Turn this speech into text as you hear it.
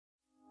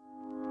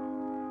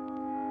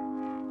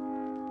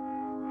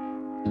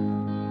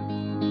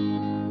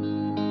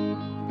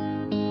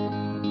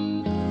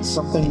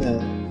Something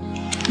that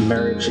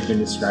marriage had been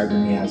described to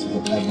me as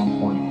at one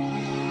point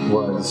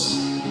was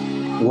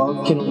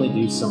love can only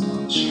do so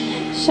much.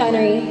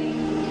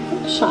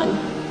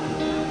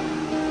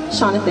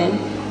 Jonathan,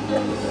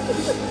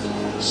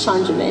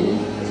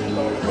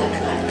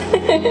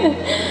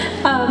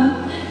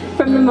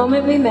 from the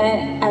moment we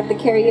met at the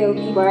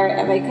karaoke bar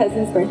at my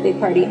cousin's birthday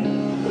party,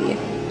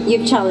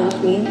 you've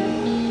challenged me.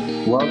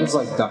 Love is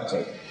like duct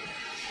tape.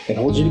 It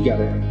holds you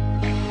together,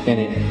 and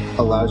it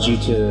allows you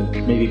to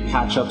maybe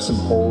patch up some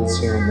holes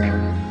here and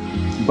there,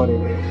 but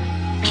it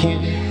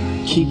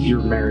can't keep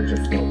your marriage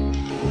afloat.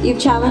 You've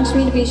challenged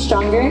me to be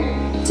stronger,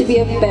 to be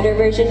a better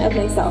version of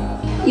myself.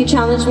 You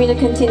challenged me to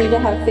continue to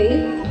have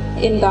faith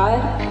in God,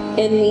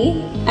 in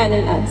me, and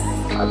in us.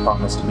 I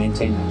promise to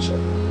maintain that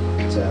ship,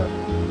 to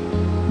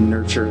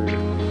nurture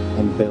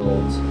and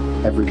build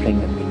everything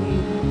that we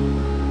need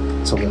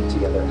to live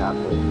together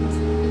happily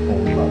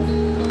and in love.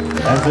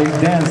 As they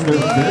dance their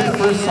very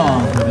first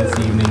song for this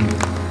evening,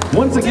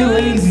 once again,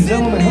 ladies and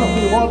gentlemen, help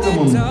me welcome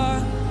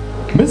them,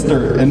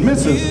 Mr. and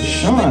Mrs.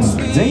 Sean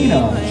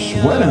Dayna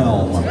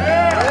Schwedenhelm.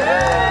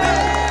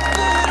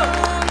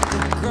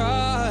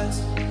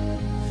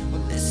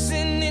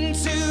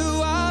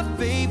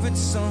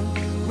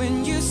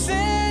 When you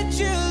said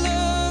you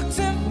looked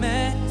a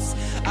mess,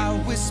 I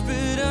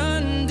whispered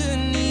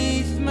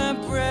underneath my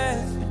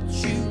breath, but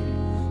you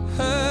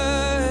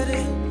heard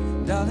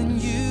it, darling.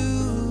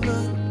 You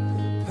look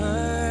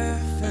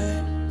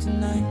perfect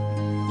tonight.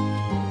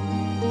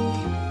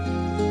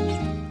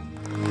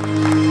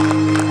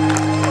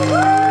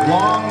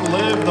 Long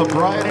live the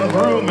bride and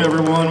groom,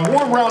 everyone.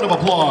 Warm round of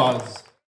applause.